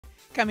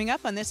Coming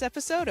up on this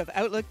episode of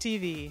Outlook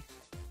TV,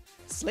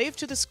 Slave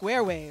to the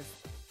SQUAREwave.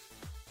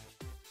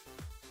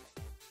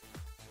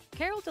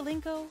 Caryl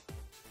Dolinko.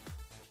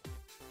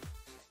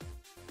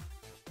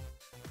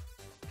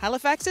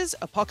 Halifax's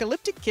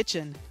Apocalyptic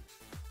Kitchen.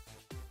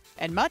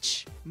 And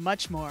much,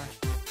 much more.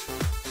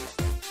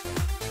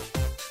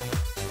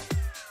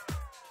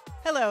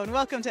 Hello and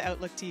welcome to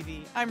Outlook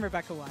TV. I'm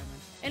Rebecca Wyman.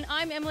 And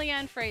I'm Emily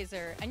Ann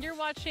Fraser, and you're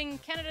watching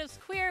Canada's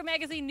queer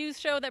magazine news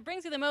show that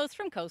brings you the most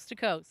from coast to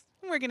coast.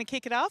 We're going to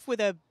kick it off with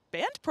a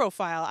band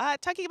profile,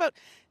 talking about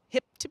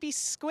hip to be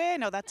square.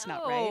 No, that's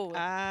not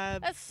right.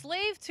 A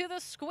slave to the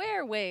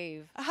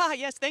SQUAREwave.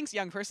 Yes, thanks,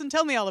 young person.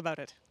 Tell me all about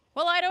it.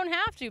 Well, I don't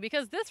have to,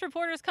 because this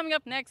reporter is coming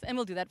up next and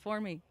will do that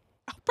for me.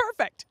 Oh,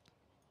 perfect.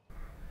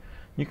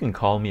 You can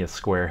call me a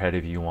squarehead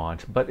if you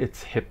want, but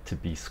it's hip to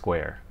be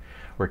square.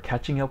 We're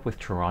catching up with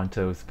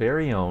Toronto's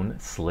very own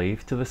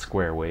Slave to the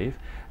SQUAREwave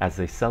as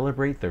they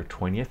celebrate their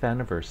 20th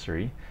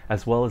anniversary,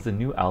 as well as a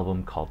new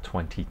album called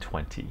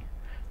 2020.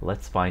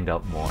 Let's find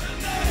out more.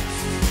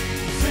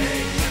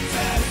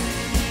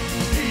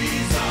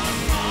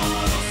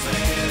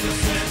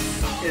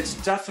 It's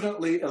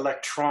definitely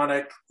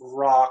electronic,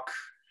 rock,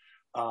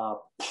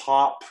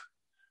 pop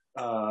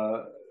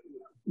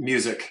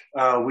music.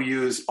 We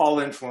use all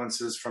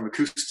influences from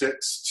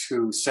acoustics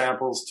to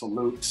samples to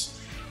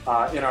loops.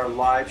 In our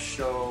live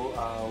show,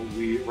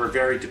 we're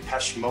very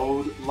Depeche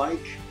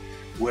Mode-like,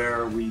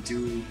 where we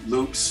do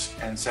loops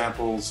and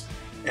samples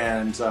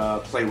and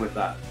play with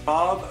that.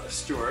 Bob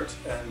Stewart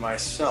and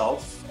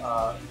myself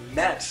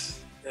met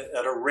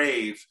at a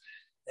rave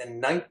in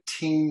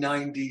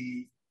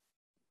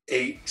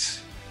 1998,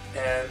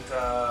 and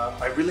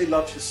I really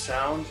loved his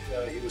sound.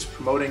 He was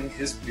promoting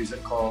his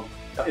music called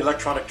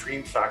Electronic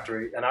Dream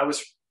Factory, and I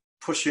was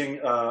pushing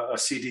a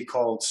CD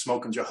called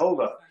Smokin'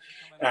 Jehovah.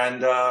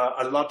 And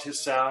I loved his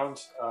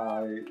sound,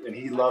 and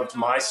he loved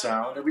my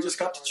sound, and we just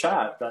got to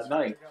chat that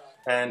night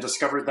and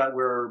discovered that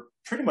we're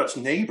pretty much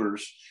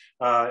neighbors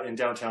in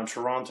downtown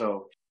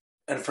Toronto.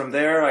 And from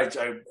there, I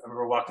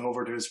remember walking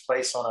over to his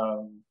place on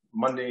a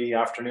Monday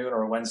afternoon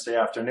or a Wednesday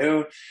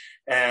afternoon,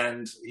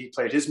 and he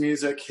played his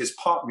music, his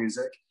pop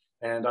music,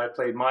 and I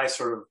played my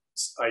sort of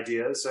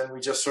ideas, and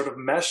we just sort of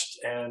meshed,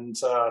 and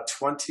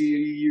 20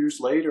 years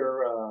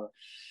later,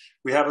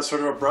 we have a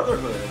sort of a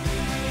brotherhood.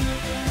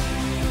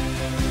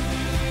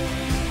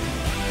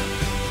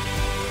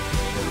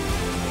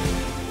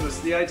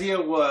 The idea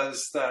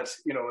was that,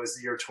 it was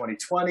the year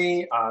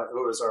 2020. It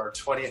was our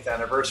 20th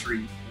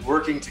anniversary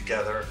working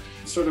together.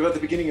 Sort of at the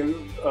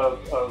beginning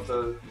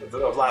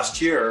of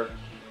last year,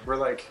 we're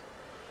like,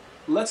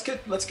 let's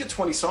get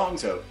 20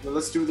 songs out.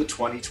 Let's do the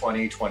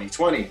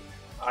 2020.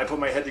 I put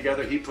my head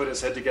together, he put his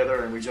head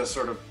together, and we just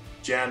sort of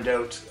jammed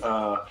out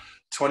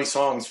 20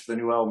 songs for the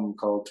new album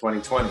called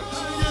 2020.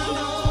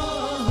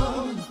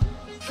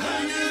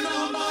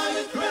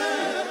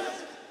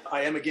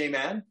 I am a gay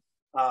man.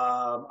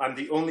 I'm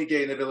the only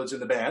gay in the village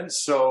in the band,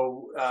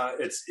 so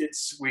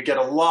we get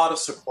a lot of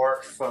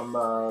support from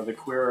the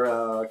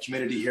queer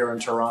community here in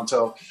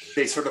Toronto.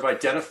 They sort of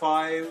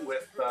identify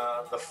with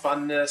the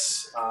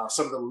funness,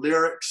 some of the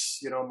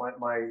lyrics.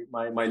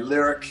 My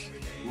lyric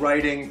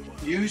writing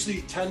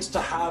usually tends to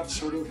have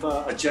sort of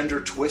a gender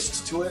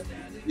twist to it.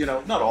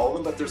 Not all of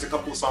them, but there's a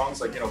couple of songs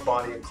like,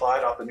 Bonnie and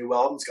Clyde off the new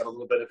album. It's got a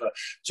little bit of a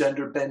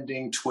gender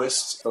bending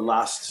twist. The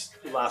last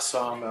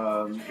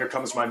song, Here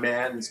Comes My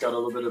Man, it's got a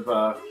little bit of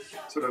a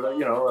sort of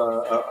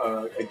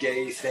a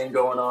gay thing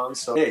going on.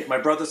 So, hey, my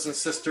brothers and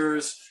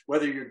sisters,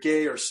 whether you're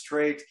gay or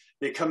straight,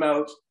 they come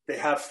out, they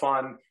have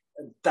fun,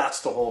 and that's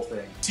the whole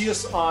thing. See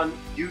us on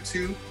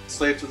YouTube,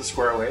 Slave to the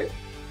SQUAREwave.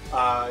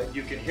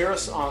 You can hear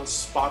us on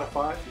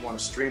Spotify if you want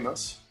to stream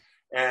us.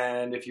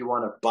 And if you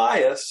want to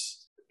buy us,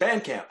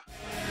 Bandcamp.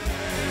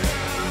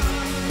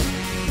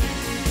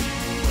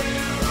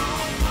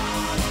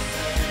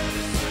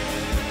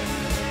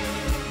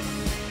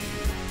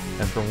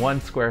 And from one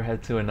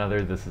squarehead to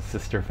another, this is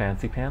Sister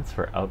Fancy Pants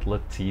for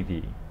Outlook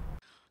TV.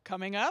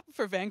 Coming up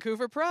for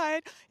Vancouver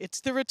Pride, it's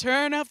the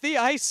return of the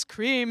ice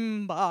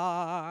cream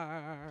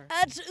bar.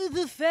 At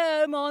the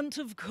Fairmont,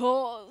 of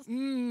course.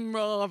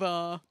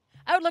 Brava.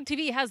 Outlook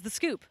TV has the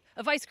scoop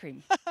of ice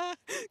cream.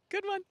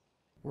 Good one.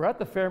 We're at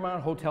the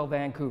Fairmont Hotel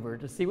Vancouver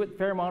to see what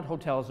Fairmont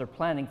hotels are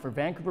planning for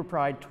Vancouver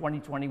Pride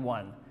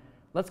 2021.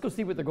 Let's go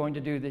see what they're going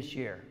to do this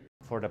year.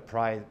 For the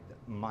Pride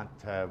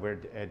month,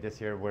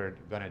 this year we're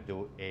going to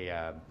do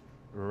a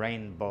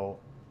rainbow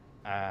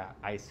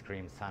ice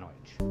cream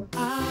sandwich.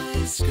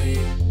 Ice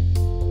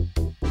cream.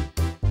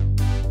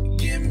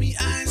 Give me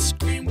ice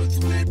cream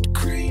with whipped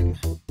cream.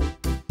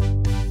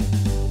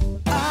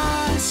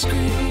 Ice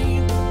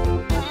cream.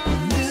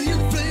 A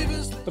million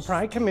flavors. The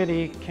Pride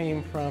Committee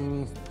came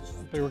from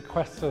the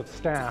requests of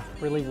staff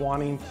really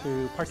wanting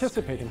to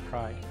participate in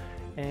Pride.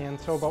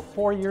 And so about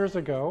 4 years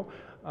ago,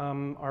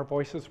 our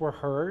voices were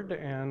heard,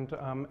 and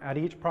at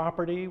each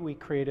property we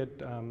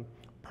created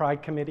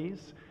Pride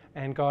committees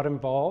and got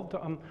involved.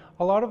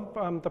 A lot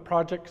of the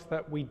projects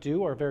that we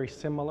do are very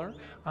similar,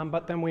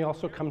 but then we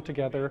also come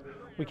together.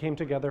 We came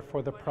together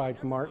for the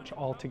Pride March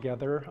all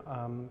together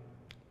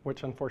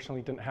which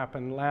unfortunately didn't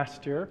happen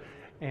last year.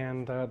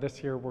 And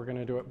this year we're going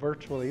to do it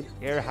virtually.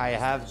 Here I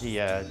have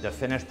the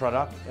finished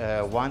product.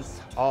 Once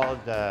all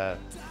the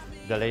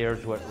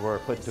layers were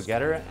put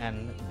together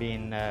and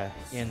been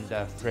in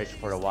the fridge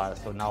for a while.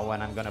 So now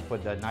when I'm going to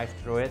put the knife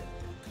through it,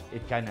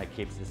 it kind of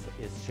keeps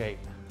its shape.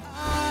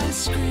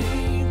 Ice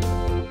cream,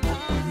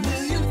 a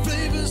million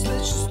flavors,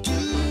 let's just do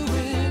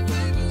it.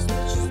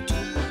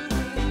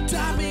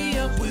 Tie me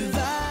up with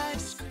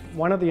ice cream.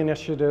 One of the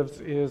initiatives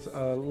is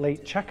a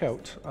late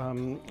checkout,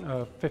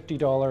 a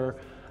 $50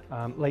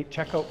 late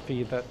checkout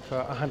fee that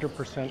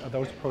 100% of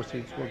those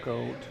proceeds will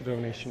go to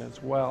donation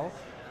as well.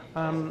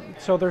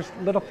 So there's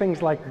little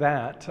things like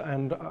that,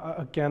 and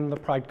again, the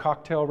Pride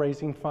cocktail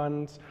raising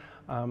funds,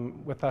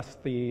 with us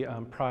the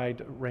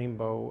Pride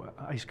Rainbow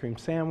ice cream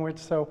sandwich.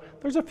 So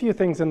there's a few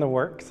things in the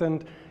works,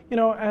 and you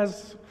know,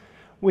 as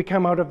we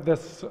come out of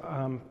this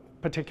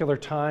particular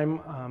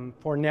time,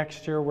 for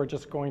next year we're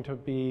just going to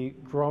be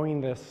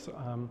growing this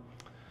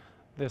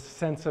this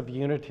sense of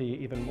unity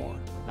even more.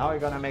 Now we're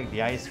going to make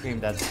the ice cream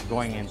that's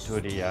going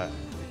into the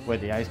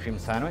with the ice cream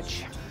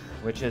sandwich,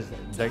 which is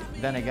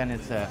then again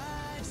it's a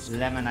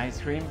lemon ice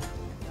cream,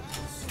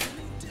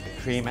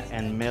 cream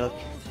and milk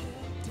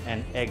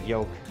and egg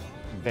yolk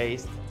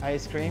based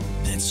ice cream.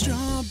 That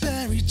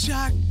strawberry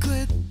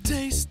chocolate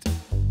taste,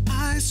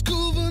 ice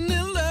school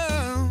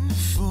vanilla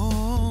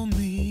for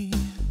me.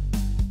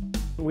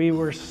 We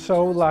were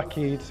so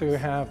lucky to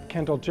have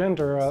Kendall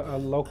Gender, a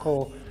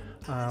local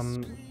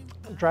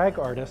drag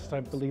artist. I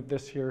believe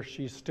this year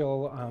she's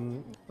still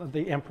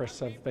the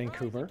Empress of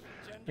Vancouver.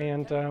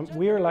 And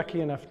we are lucky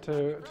enough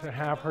to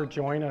have her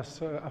join us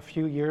a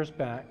few years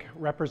back,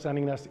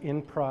 representing us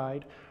in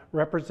Pride,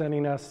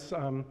 representing us,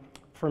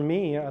 for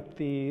me, at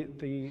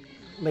the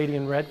Lady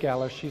in Red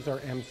Gala. She's our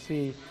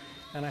MC.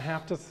 And I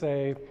have to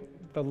say,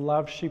 the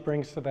love she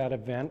brings to that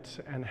event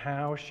and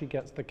how she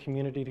gets the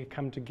community to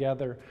come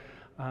together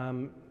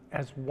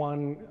as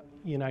one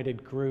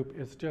united group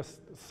is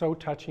just so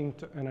touching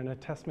and a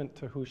testament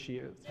to who she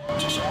is.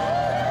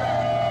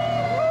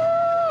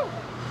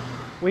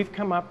 We've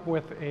come up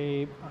with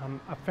a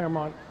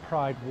Fairmont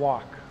Pride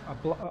walk,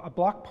 a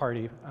block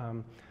party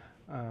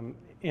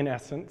in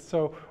essence.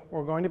 So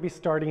we're going to be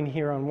starting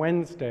here on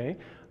Wednesday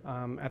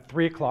at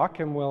 3 o'clock,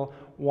 and we'll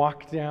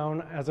walk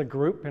down as a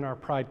group in our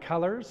Pride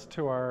colors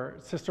to our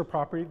sister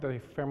property, the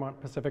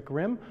Fairmont Pacific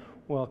Rim.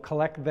 We'll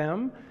collect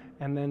them,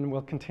 and then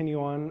we'll continue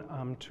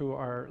on to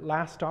our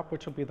last stop,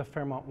 which will be the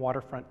Fairmont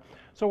waterfront.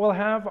 So we'll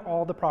have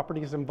all the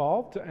properties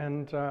involved,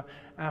 and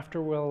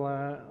after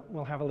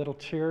we'll have a little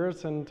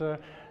cheers and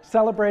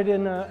celebrate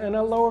in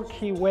a lower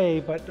key way,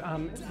 but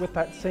with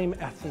that same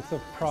essence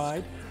of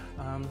pride.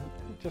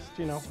 Just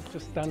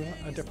done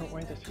a different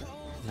way this year.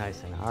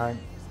 Nice and hard.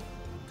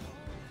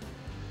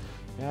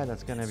 Yeah,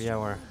 that's gonna be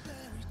our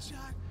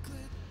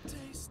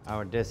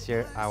this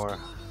year.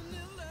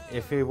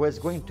 If it was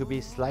going to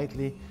be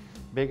slightly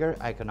bigger,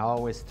 I can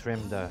always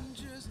trim the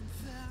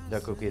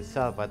cookie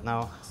itself, but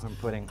now I'm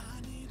putting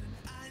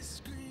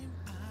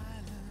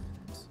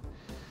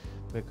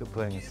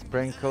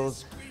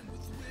sprinkles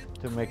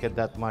to make it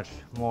that much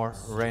more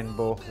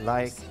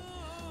rainbow-like,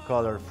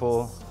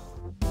 colorful.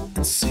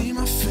 See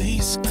my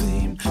face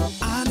gleam.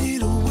 I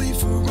need a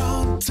wafer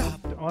on top.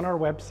 On our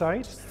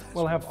website,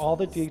 we'll have all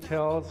the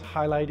details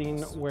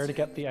highlighting where to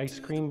get the ice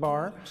cream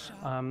bar.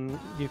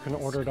 You can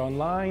order it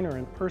online or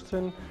in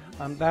person.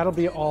 That'll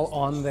be all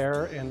on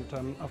there, and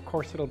of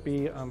course it'll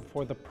be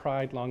for the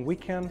Pride long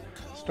weekend,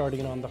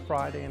 starting on the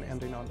Friday and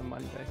ending on the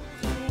Monday.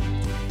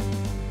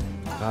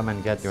 Come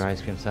and get your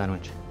ice cream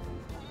sandwich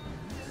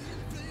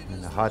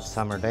in a hot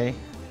summer day.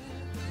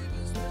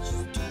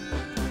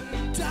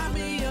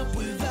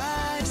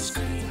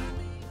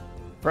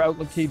 For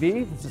Outlook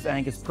TV, this is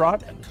Angus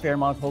Pratt at the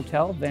Fairmont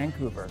Hotel,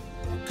 Vancouver.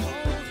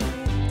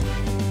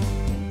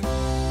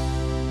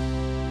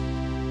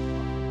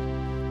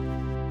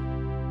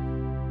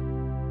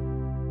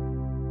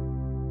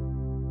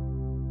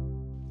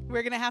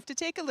 We're going to have to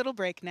take a little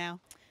break now.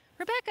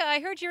 Rebecca, I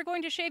heard you were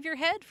going to shave your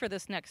head for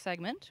this next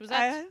segment. Was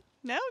that?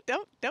 No,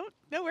 don't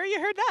know where you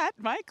heard that.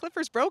 My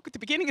clippers broke at the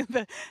beginning of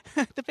the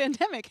the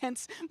pandemic,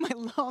 hence my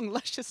long,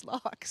 luscious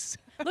locks.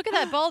 Look at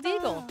that bald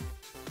eagle.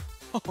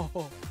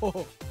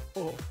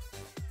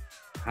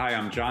 Hi,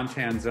 I'm John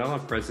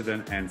Tanzella,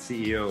 President and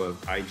CEO of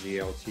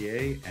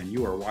ILGTA, and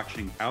you are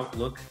watching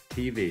Outlook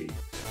TV.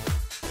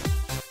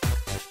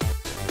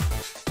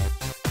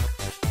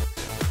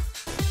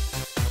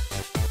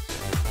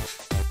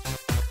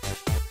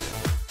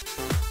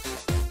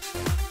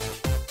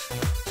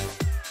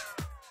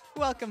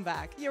 Welcome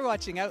back. You're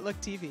watching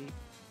Outlook TV.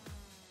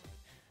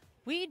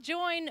 We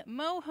join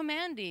Moe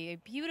Hamandi, a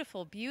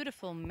beautiful,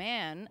 beautiful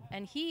man,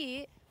 and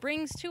he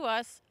brings to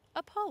us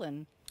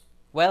Apollon.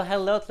 Well,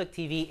 hello Outlook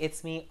TV,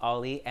 it's me,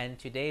 Ollie, and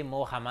today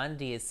Moe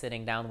Hamandi is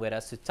sitting down with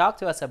us to talk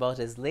to us about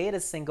his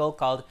latest single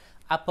called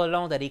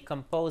Apollon that he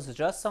composed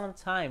just on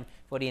time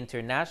for the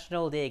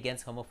International Day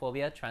Against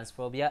Homophobia,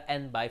 Transphobia,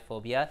 and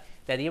Biphobia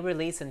that he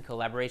released in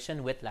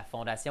collaboration with la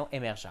Fondation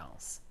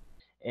Emergence.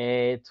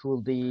 It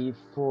will be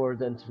for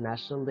the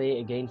International Day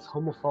Against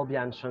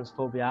Homophobia and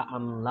Transphobia.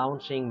 I'm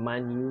launching my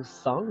new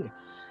song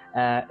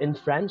in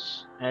French,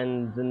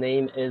 and the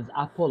name is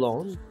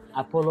Apollon.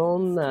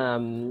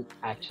 Apollon,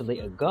 actually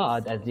a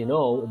god, as you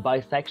know, a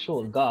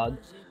bisexual god,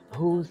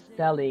 who's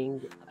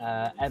telling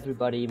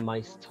everybody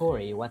my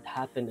story, what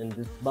happened in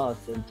this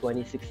bus in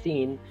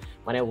 2016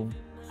 when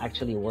I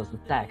actually was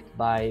attacked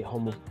by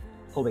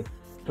homophobic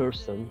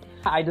person.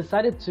 I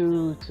decided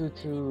to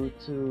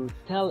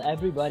tell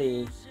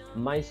everybody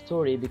my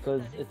story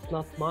because it's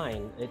not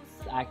mine. It's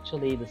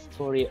actually the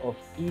story of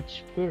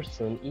each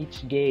person,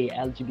 each gay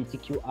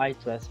LGBTQI+,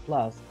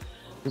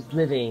 who's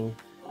living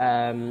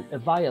a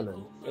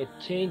violence. It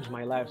changed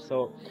my life.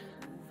 So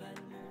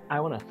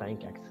I want to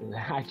thank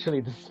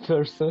actually this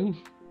person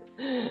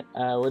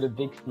with a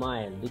big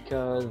smile,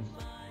 because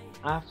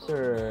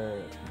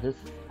after this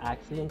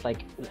accident,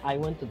 like, I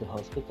went to the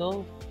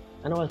hospital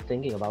and I was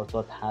thinking about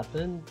what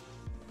happened.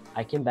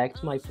 I came back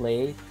to my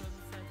place,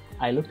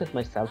 I looked at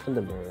myself in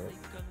the mirror,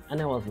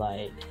 and I was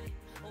like,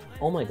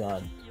 oh my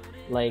god,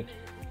 like,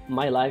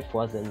 my life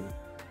was in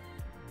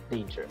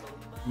danger.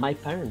 My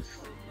parents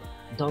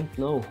don't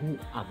know who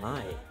am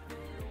I.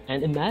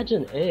 And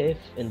imagine if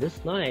in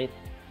this night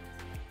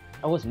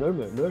I was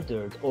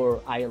murdered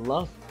or I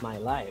lost my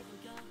life.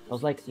 I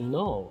was like,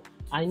 no,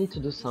 I need to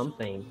do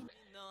something.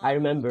 I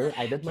remember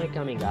I did my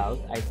coming out,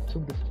 I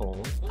took the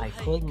phone, I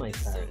called my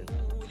parents.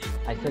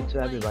 I said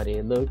to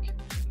everybody, look,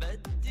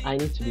 I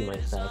need to be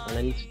myself and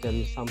I need to tell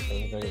you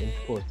something very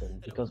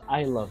important, because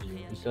I love you,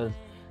 because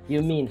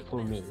you mean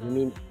for me, you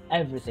mean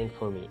everything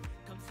for me.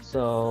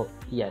 So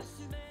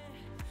yes,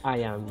 I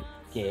am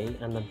gay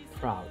and I'm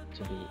proud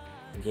to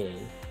be gay.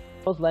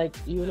 I was like,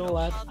 you know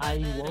what, I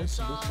want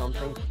to do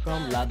something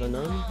from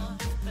Lebanon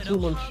to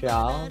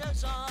Montreal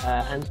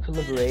and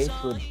collaborate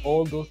with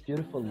all those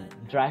beautiful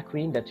drag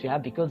queens that you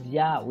have, because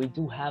yeah, we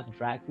do have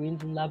drag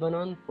queens in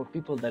Lebanon. For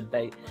people that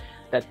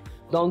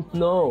don't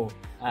know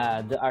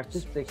the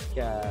artistic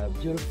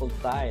beautiful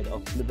side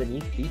of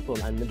Lebanese people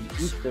and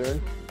Middle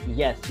Eastern,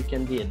 yes, you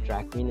can be a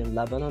drag queen in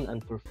Lebanon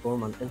and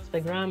perform on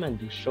Instagram and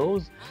do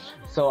shows.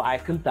 So I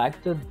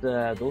contacted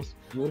those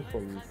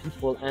beautiful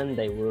people and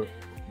they were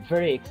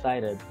very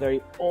excited,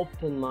 very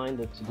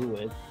open-minded to do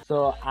it.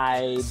 So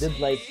I did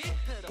like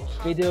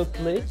video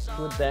clips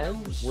with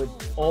them with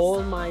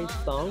all my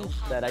songs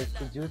that I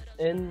produced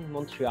in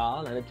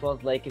Montreal, and it was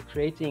like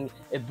creating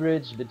a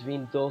bridge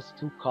between those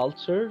two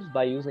cultures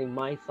by using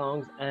my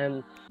songs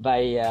and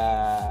by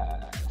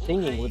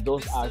singing with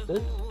those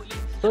artists.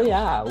 So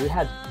yeah, we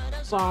had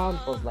fun.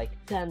 It was like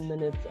 10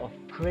 minutes of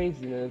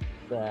craziness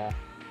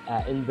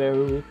in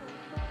Beirut.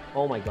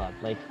 Oh my god,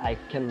 like, I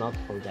cannot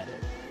forget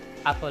it.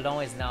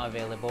 Apollon is now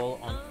available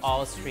on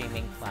all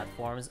streaming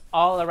platforms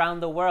all around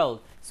the world,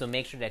 so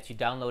make sure that you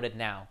download it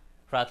now.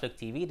 For Outlook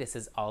TV, this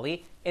is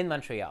Ollie in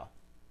Montreal.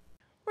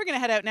 We're going to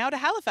head out now to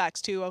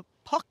Halifax to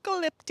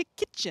Apocalytic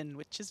Kitchen,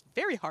 which is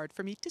very hard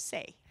for me to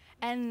say.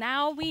 And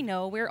now we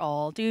know we're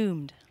all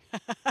doomed.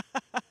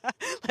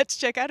 Let's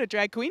check out a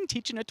drag queen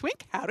teaching a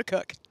twink how to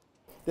cook.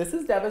 This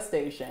is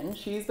Devastation.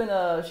 She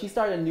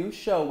started a new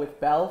show with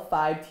Bell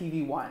 5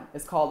 TV1.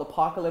 It's called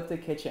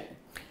Apocalyptic Kitchen.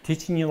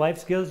 Teaching you life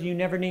skills you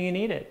never knew you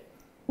needed.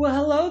 Well,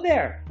 hello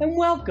there, and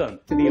welcome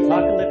to the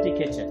Apocalyptic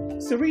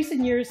Kitchen. So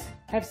recent years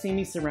have seen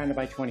me surrounded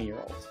by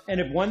 20-year-olds. And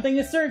if one thing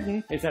is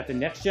certain, is that the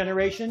next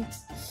generation,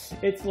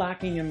 it's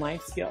lacking in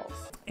life skills.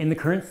 In the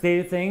current state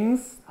of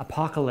things,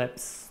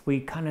 apocalypse, we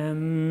kind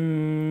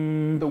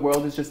of... The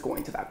world is just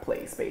going to that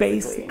place, basically.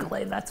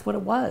 Basically, that's what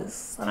it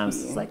was. And I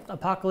was just like,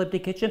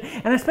 Apocalyptic Kitchen.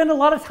 And I spend a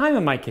lot of time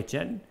in my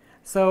kitchen.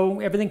 So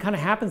everything kind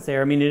of happens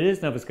there. I mean, it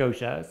is Nova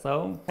Scotia,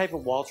 so... Type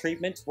of wall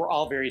treatments were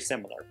all very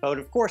similar. But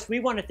of course, we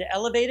wanted to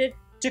elevate it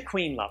to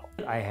queen level.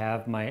 I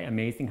have my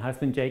amazing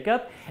husband,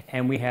 Jacob,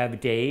 and we have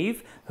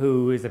Dave,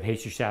 who is a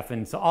pastry chef.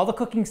 And so all the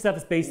cooking stuff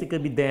is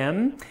basically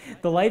them.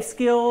 The life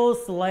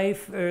skills, the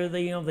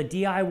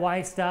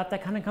DIY stuff,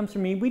 that kind of comes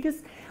from me.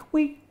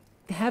 We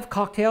have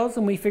cocktails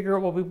and we figure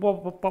out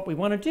what we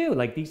want to do.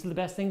 Like, these are the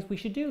best things we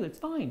should do. It's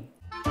fine.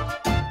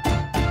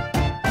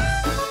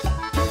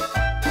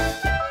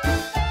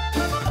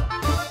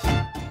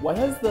 What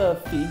has the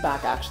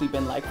feedback actually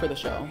been like for the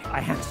show? I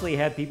actually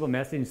had people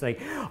message like,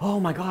 oh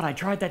my god, I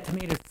tried that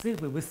tomato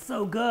soup, it was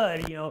so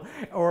good, you know,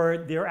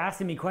 or they're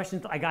asking me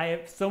questions. Like, I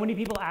have so many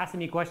people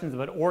asking me questions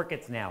about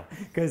orchids now,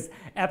 because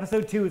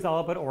episode 2 is all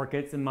about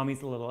orchids and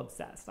Mummy's a little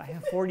obsessed. I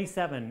have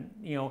 47,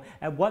 you know,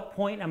 at what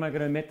point am I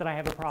going to admit that I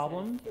have a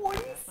problem?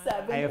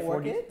 47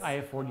 orchids? I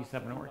have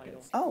 47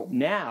 orchids. Oh.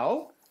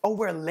 Now... Oh,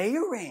 we're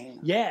layering.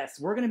 Yes,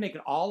 we're gonna make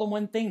it all in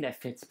one thing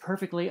that fits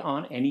perfectly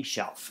on any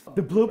shelf.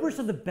 The bloopers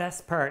are the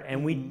best part,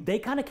 and they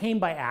kind of came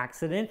by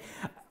accident.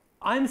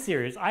 I'm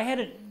serious. I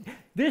had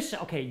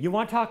okay, you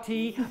want to talk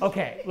tea?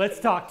 Okay, let's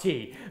talk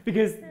tea.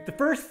 Because the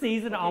first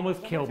season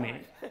almost killed me.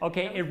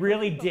 Okay, it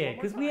really did,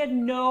 because we had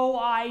no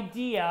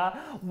idea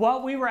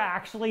what we were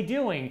actually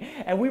doing.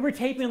 And we were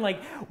taping, like,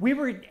 we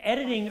were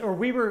editing, or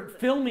we were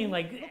filming,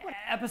 like,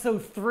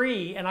 episode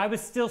 3, and I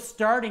was still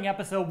starting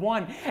episode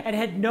 1, and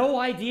had no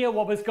idea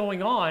what was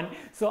going on.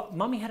 So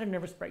Mommy had a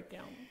nervous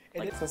breakdown.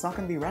 So it's not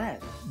going to be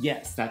red.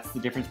 Yes, that's the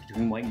difference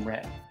between white and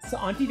red. So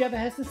Auntie Deva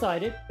has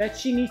decided that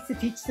she needs to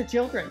teach the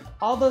children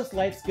all those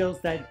life skills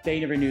that they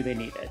never knew they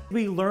needed.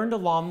 We learned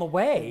along the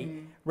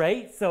way,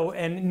 right? So,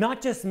 and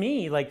not just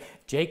me, like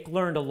Jake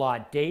learned a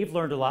lot, Dave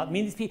learned a lot. I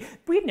mean, these people,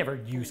 we'd never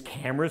used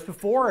cameras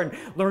before and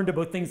learned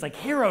about things like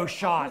hero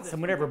shots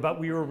and whatever, but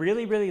we were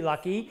really, really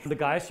lucky. The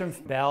guys from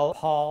Bell,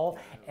 Paul,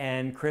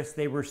 and Chris,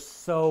 they were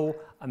so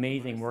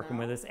amazing working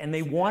with us, and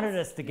they wanted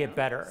us to get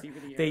better.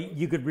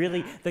 You could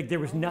really, like, there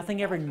was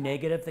nothing ever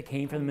negative that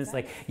came from them. It's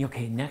like,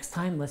 okay, next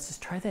time, let's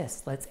just try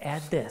this. Let's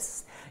add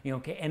this,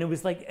 okay? And it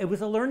was like, it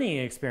was a learning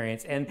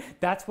experience, and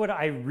that's what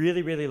I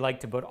really, really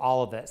liked about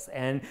all of this.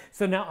 And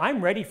so now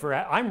I'm ready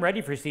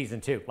for season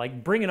 2.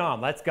 Like, bring it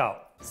on, let's go.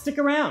 Stick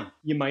around.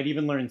 You might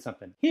even learn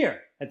something here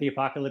at the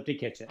Apocalyptic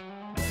Kitchen.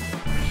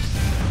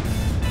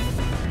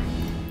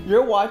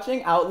 You're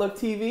watching Outlook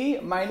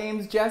TV. My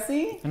name's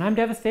Jesse. And I'm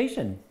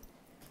Devastation.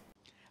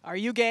 Are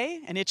you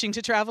gay and itching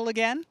to travel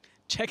again?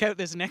 Check out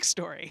this next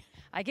story.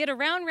 I get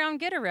around,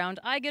 get around,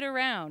 I get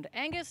around.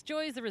 Angus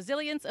joys the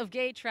resilience of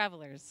gay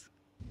travelers.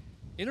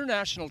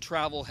 International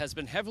travel has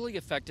been heavily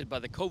affected by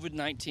the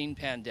COVID-19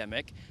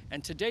 pandemic,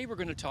 and today we're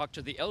going to talk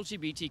to the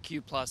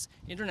LGBTQ+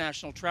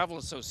 International Travel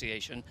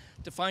Association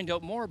to find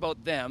out more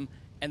about them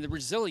and the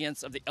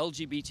resilience of the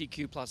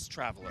LGBTQ+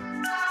 traveler.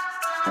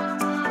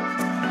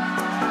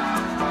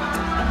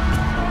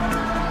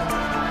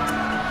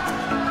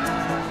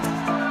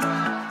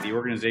 The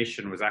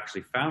organization was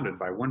actually founded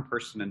by one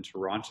person in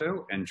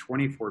Toronto and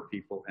 24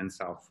 people in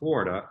South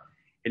Florida.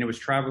 And it was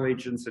travel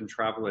agents and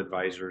travel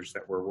advisors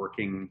that were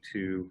working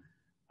to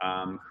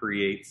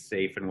create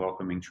safe and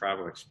welcoming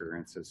travel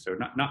experiences. So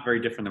not very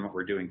different than what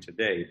we're doing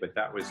today, but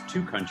that was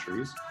 2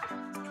 countries,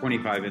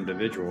 25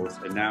 individuals,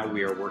 and now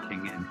we are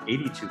working in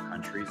 82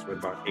 countries with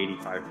about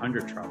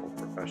 8,500 travel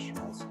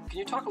professionals. Can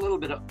you talk a little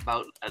bit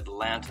about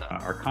Atlanta?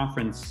 Our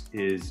conference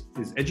is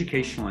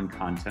educational in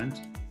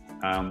content.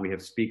 We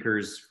have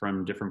speakers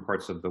from different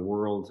parts of the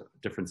world,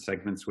 different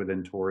segments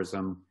within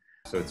tourism.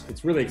 So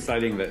it's really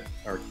exciting that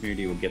our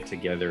community will get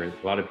together.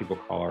 A lot of people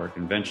call our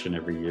convention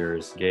every year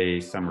is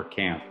Gay Summer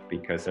Camp,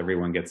 because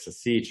everyone gets to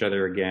see each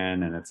other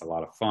again, and it's a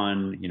lot of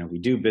fun. You know, we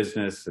do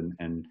business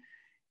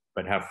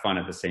but have fun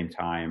at the same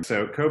time.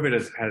 So COVID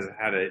has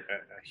had a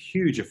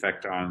huge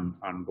effect on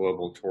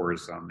global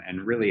tourism,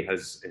 and really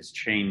has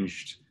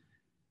changed,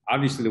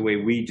 obviously, the way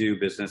we do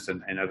business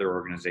and other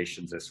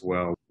organizations as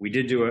well. We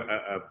did do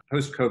a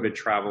post-COVID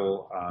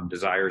travel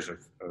desires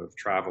of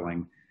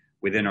traveling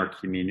within our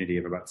community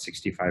of about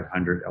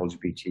 6,500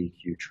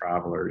 LGBTQ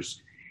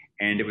travelers.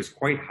 And it was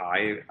quite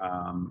high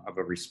of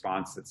a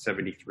response that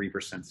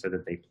 73% said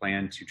that they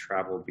plan to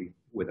travel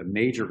with a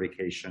major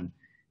vacation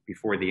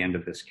before the end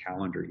of this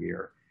calendar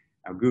year.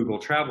 Now, Google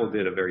Travel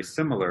did a very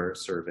similar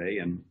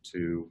survey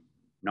to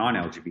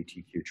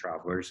non-LGBTQ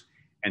travelers,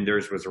 and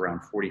theirs was around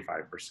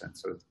 45%.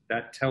 So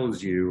that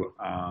tells you,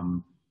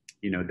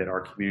 that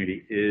our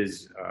community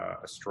is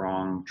a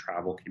strong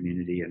travel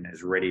community and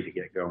is ready to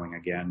get going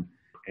again.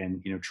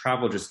 And,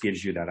 travel just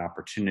gives you that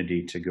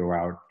opportunity to go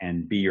out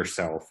and be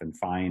yourself and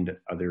find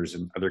others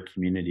in other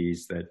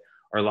communities that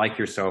are like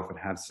yourself and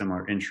have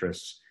similar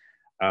interests.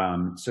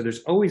 So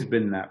there's always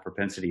been that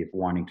propensity of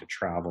wanting to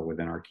travel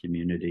within our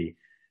community.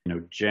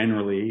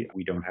 Generally,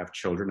 we don't have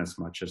children as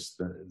much as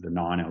the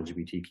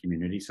non-LGBT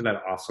community. So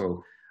that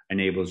also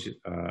enables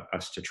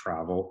us to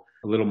travel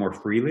a little more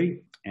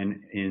freely.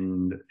 And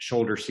in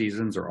shoulder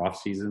seasons or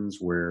off seasons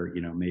where,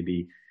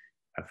 maybe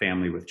a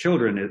family with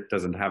children, it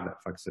doesn't have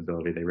that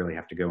flexibility. They really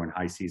have to go in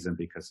high season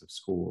because of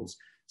schools.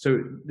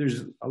 So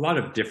there's a lot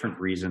of different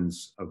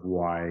reasons of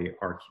why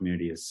our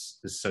community is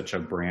such a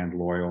brand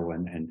loyal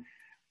and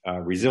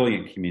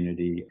resilient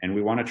community. And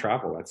we want to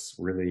travel. That's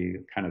really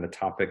kind of the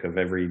topic of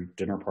every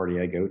dinner party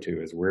I go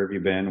to is, where have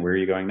you been? Where are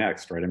you going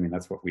next? Right? I mean,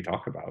 that's what we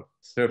talk about.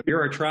 So if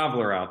you're a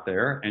traveler out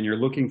there and you're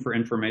looking for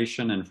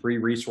information and free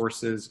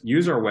resources,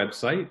 use our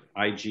website,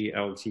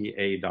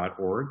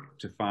 IGLTA.org,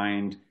 to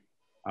find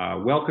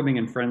welcoming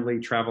and friendly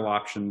travel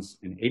options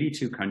in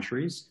 82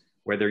 countries,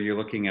 whether you're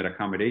looking at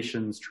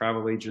accommodations,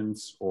 travel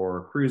agents,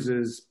 or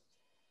cruises.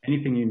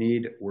 Anything you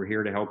need, we're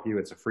here to help you.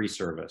 It's a free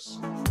service.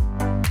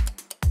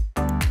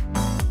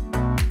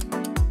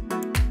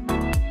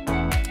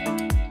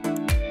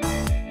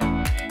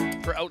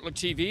 For Outlook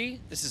TV,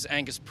 this is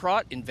Angus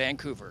Prott in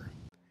Vancouver.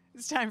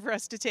 It's time for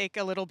us to take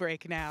a little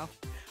break now,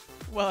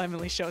 while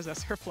Emily shows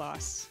us her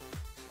floss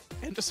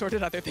and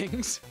assorted other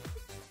things.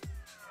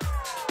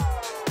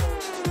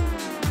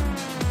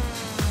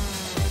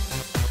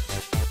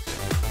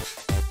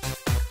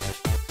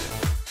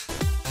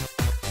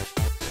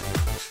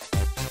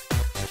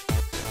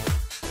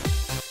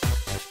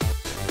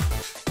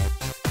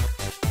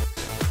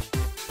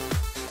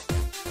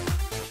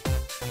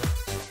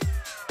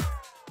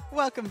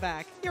 Welcome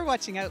back. You're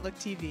watching Outlook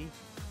TV.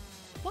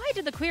 Why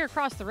did the queer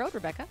cross the road,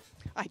 Rebecca?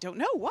 I don't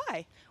know.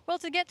 Why? Well,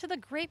 to get to the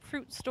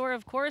Grapefruit store,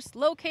 of course,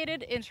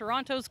 located in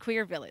Toronto's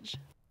Queer Village.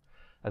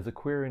 As a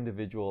queer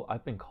individual,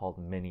 I've been called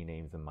many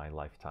names in my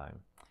lifetime.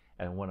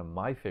 And one of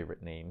my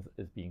favorite names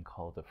is being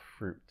called a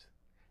fruit.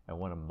 And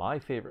one of my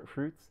favorite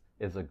fruits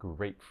is a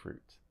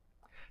grapefruit.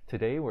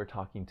 Today we're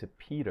talking to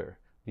Peter,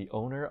 the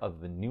owner of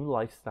the new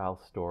lifestyle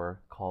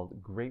store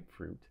called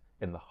Grapefruit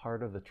in the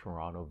heart of the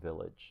Toronto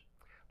Village.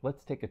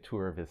 Let's take a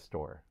tour of his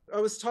store. I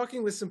was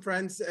talking with some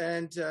friends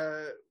and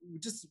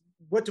just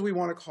what do we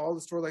want to call a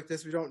store like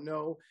this? We don't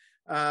know.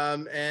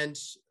 And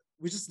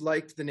we just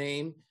liked the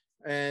name.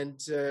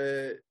 And,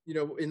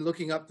 in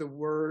looking up the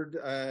word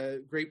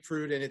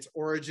grapefruit and its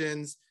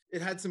origins,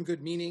 it had some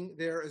good meaning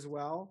there as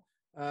well.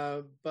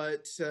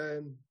 It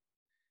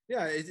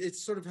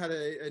sort of had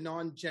a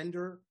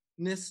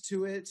non-genderness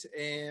to it.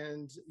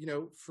 And,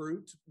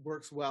 fruit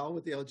works well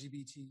with the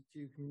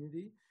LGBTQ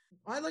community.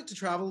 I like to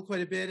travel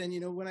quite a bit. And,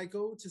 when I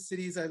go to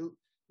cities, I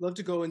love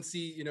to go and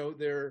see,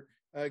 their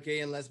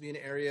gay and lesbian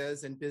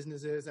areas and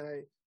businesses. And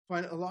I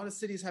find a lot of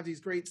cities have these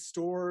great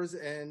stores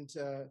and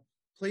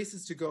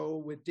places to go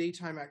with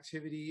daytime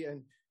activity.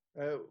 And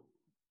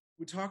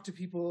we talk to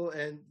people,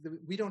 and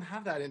we don't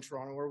have that in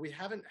Toronto, or we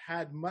haven't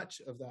had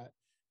much of that.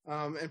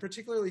 And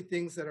particularly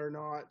things that are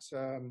not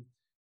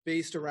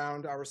based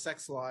around our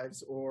sex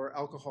lives or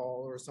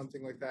alcohol or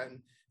something like that. And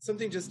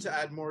something just to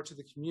add more to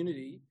the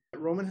community.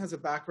 Roman has a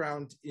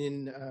background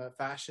in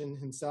fashion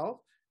himself.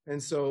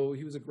 And so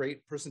he was a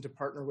great person to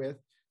partner with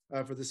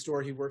for the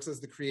store. He works as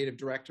the creative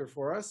director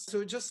for us.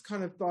 So just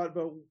kind of thought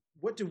about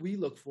what do we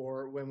look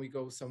for when we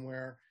go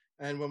somewhere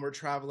and when we're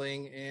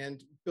traveling,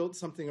 and built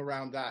something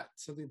around that,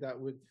 something that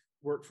would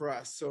work for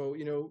us. So,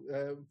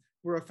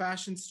 we're a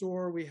fashion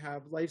store. We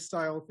have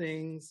lifestyle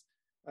things,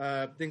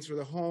 things for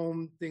the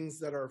home, things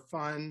that are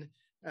fun.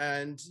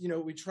 And,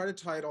 we try to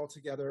tie it all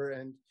together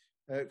and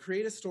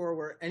create a store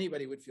where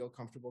anybody would feel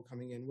comfortable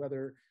coming in,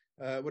 whether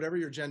whatever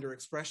your gender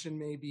expression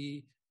may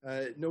be.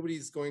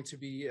 Nobody's going to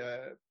be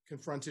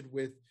confronted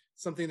with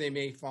something they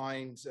may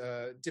find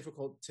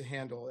difficult to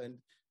handle. And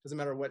doesn't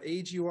matter what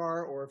age you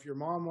are, or if your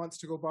mom wants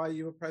to go buy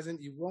you a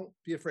present, you won't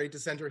be afraid to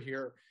send her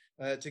here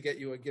to get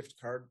you a gift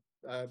card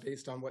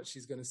based on what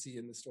she's going to see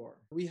in the store.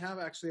 We have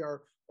actually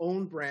our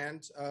own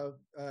brand of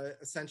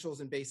essentials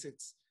and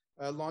basics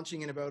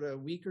launching in about a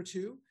week or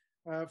two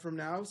from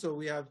now. So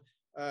we have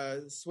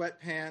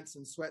sweatpants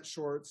and sweat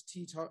shorts,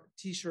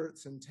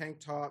 t-shirts and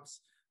tank tops,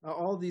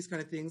 all of these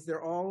kind of things.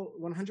 They're all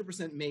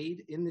 100%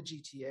 made in the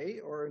GTA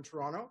or in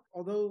Toronto.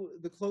 Although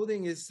the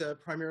clothing is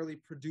primarily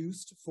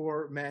produced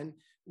for men,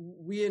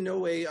 we in no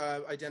way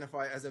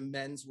identify as a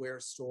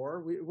menswear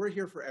store. We're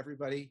here for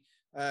everybody.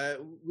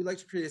 We like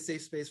to create a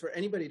safe space for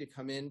anybody to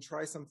come in,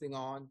 try something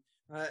on,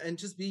 and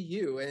just be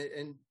you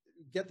and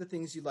get the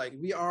things you like.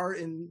 We are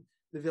in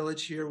the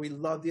village here. We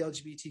love the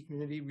LGBT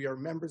community. We are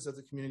members of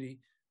the community,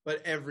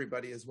 but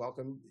everybody is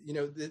welcome.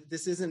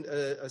 This isn't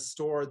a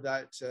store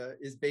that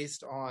is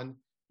based on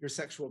your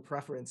sexual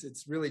preference.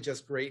 It's really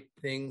just great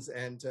things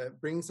and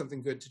bringing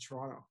something good to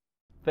Toronto.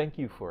 Thank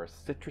you for a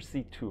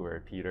citrusy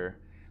tour, Peter.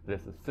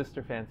 This is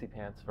Sister Fancy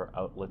Pants for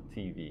Outlook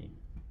TV.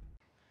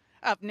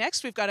 Up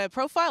next, we've got a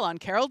profile on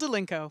Caryl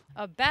Dolinko.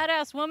 A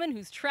badass woman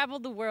who's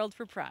traveled the world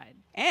for Pride.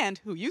 And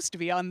who used to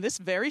be on this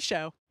very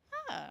show.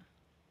 Ah.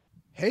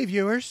 Hey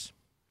viewers,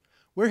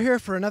 we're here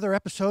for another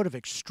episode of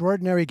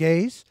Extraordinary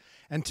Gays,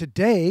 and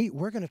today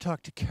we're going to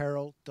talk to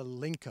Caryl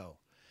Dolinko.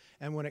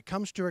 And when it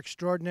comes to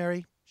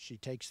extraordinary, she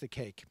takes the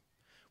cake.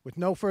 With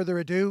no further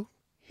ado,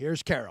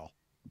 here's Caryl.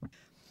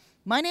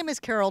 My name is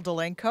Caryl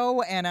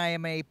Dolinko, and I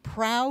am a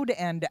proud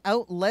and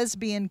out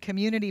lesbian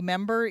community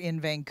member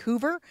in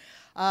Vancouver.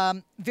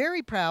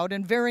 Very proud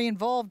and very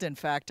involved, in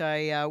fact.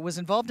 I was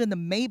involved in the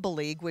Maple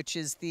League, which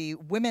is the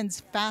women's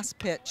fast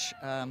pitch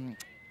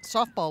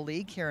softball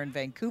league here in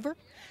Vancouver.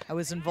 I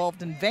was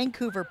involved in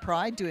Vancouver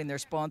Pride doing their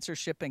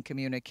sponsorship and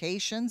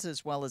communications,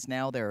 as well as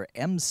now their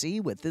MC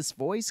with this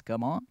voice,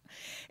 come on.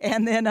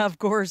 And then, of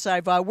course,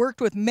 I've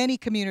worked with many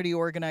community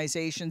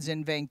organizations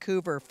in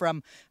Vancouver,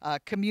 from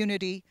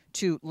community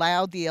to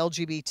Loud, the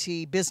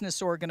LGBT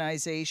business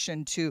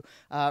organization, to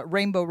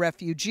Rainbow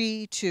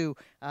Refugee, to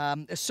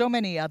so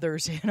many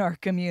others in our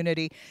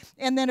community.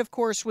 And then, of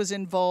course, was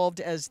involved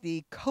as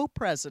the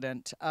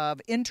co-president of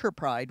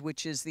Interpride,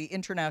 which is the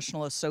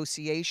International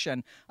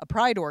Association of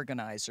Pride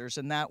Organizers.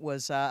 And that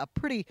was a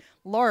pretty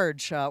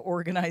large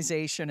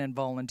organization and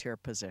volunteer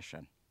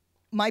position.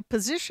 My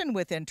position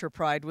with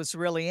Interpride was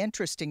really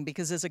interesting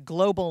because as a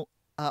global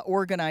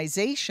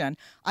organization,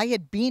 I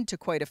had been to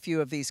quite a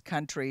few of these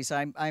countries.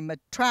 I'm a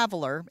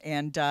traveler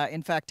and,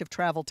 in fact, have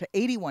traveled to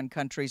 81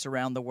 countries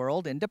around the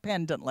world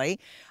independently.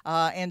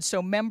 And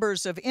so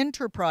members of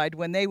Interpride,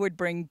 when they would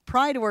bring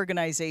pride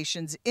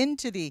organizations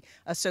into the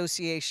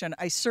association,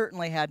 I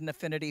certainly had an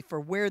affinity for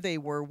where they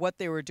were, what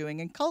they were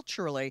doing, and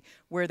culturally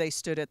where they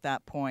stood at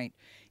that point.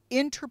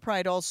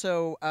 Interpride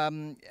also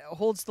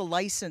holds the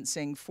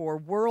licensing for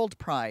World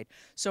Pride.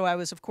 So I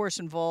was, of course,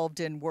 involved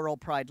in World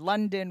Pride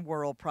London,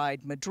 World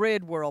Pride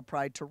Madrid, World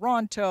Pride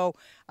Toronto,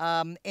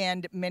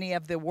 and many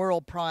of the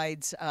World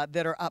Prides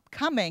that are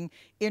upcoming.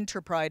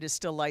 Interpride is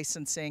still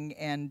licensing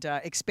and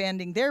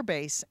expanding their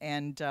base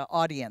and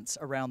audience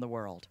around the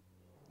world.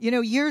 You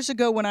know, years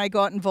ago when I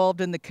got involved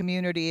in the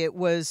community, it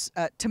was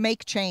to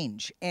make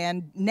change.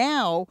 And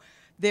now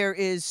there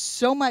is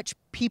so much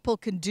people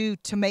can do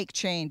to make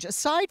change.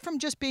 Aside from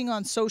just being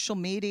on social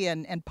media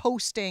and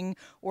posting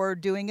or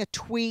doing a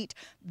tweet,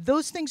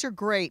 those things are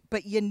great,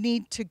 but you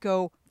need to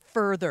go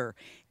further.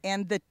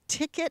 And the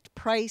ticket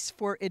price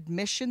for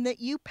admission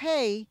that you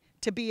pay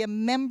to be a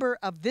member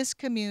of this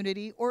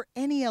community or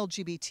any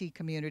LGBT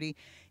community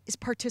is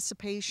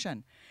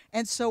participation.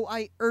 And so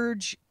I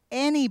urge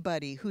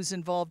anybody who's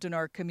involved in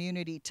our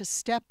community to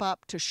step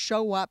up, to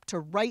show up, to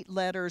write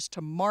letters,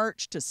 to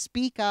march, to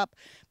speak up,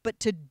 but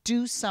to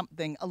do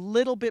something a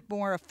little bit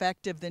more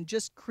effective than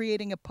just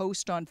creating a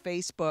post on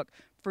Facebook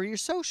for your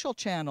social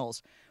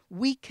channels.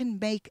 We can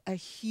make a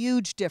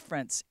huge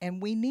difference,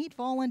 and we need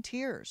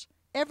volunteers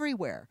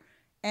everywhere.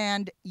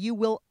 And you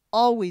will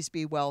always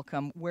be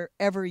welcome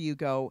wherever you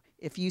go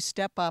if you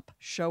step up,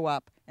 show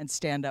up, and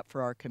stand up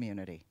for our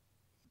community.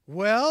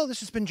 Well,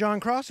 this has been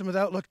John Crossan with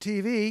Outlook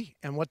TV,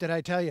 and what did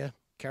I tell you?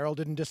 Caryl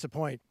didn't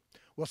disappoint.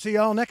 We'll see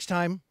you all next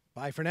time.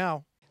 Bye for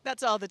now.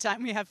 That's all the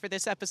time we have for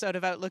this episode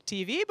of Outlook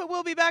TV, but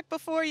we'll be back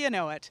before you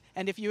know it.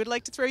 And if you would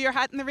like to throw your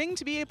hat in the ring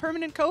to be a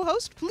permanent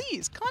co-host,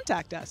 please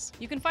contact us.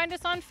 You can find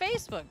us on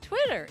Facebook,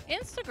 Twitter,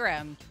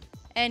 Instagram,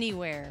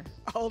 anywhere.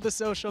 All the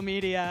social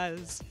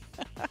medias.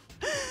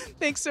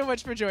 Thanks so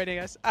much for joining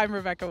us. I'm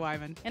Rebecca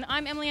Wyman. And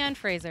I'm Emily Ann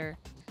Fraser.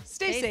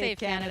 Stay safe,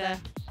 Canada.